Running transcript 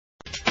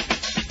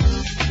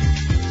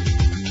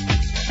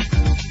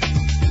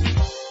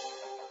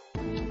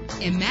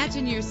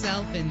Imagine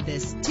yourself in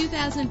this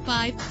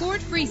 2005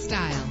 Ford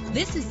Freestyle.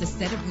 This is the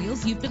set of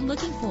wheels you've been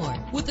looking for,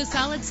 with a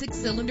solid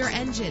 6-cylinder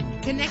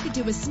engine connected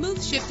to a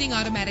smooth shifting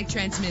automatic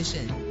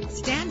transmission.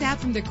 Stand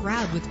out from the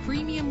crowd with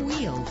premium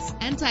wheels.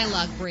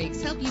 Anti-lock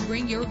brakes help you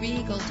bring your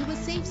vehicle to a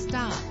safe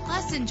stop.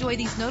 Plus, enjoy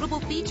these notable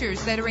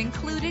features that are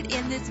included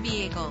in this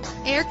vehicle: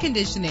 Air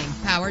conditioning,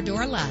 power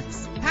door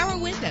locks, power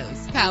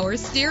windows, power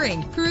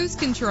steering, cruise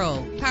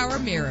control, power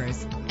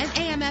mirrors, an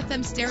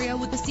AM/FM stereo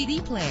with a CD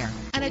player,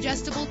 an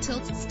adjustable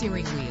tilt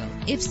steering wheel.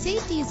 If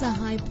safety is a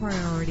high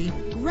priority,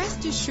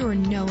 rest assured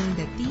knowing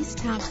that these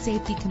top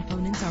safety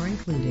components are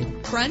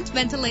included: front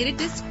ventilated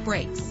disc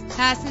brakes,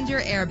 passenger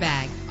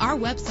airbag. Our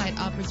website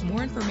offers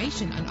more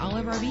information on all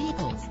of our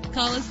vehicles.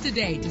 Call us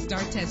today to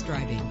start test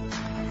driving.